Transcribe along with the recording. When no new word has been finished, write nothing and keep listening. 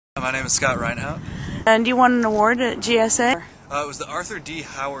My name is Scott Reynhout. And you won an award at GSA? It was the Arthur D.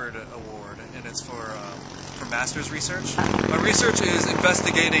 Howard Award, and it's for master's research. My research is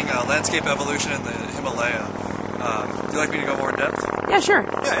investigating landscape evolution in the Himalaya. Would you like me to go more in depth? Yeah, sure.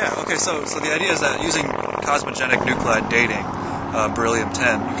 Yeah. Okay, so the idea is that using cosmogenic nuclide dating,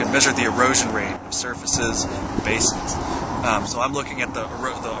 beryllium-10, you can measure the erosion rate of surfaces and basins. So I'm looking at the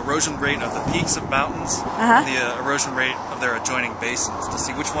erosion rate of the peaks of mountains and the erosion rate of their adjoining basins to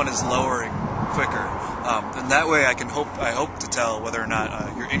see which one is lowering quicker. And that way I hope to tell whether or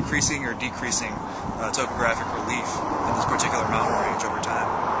not you're increasing or decreasing topographic relief in this particular mountain range over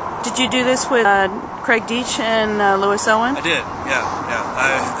time. Did you do this with Craig Deach and Lewis Owen? I did, yeah.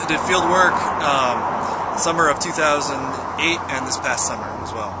 I did field work summer of 2008 and this past summer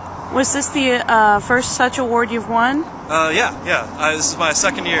as well. Was this the first such award you've won? Yeah. This is my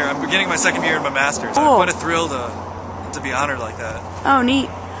second year. I'm beginning my second year in my master's. Oh. I'm quite a thrill to be honored like that. Oh, neat.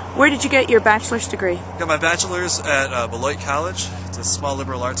 Where did you get your bachelor's degree? Got my bachelor's at Beloit College. It's a small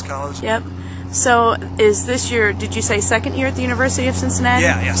liberal arts college. Yep. So is this your, did you say second year at the University of Cincinnati?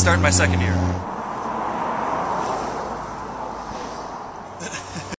 Yeah, starting my second year.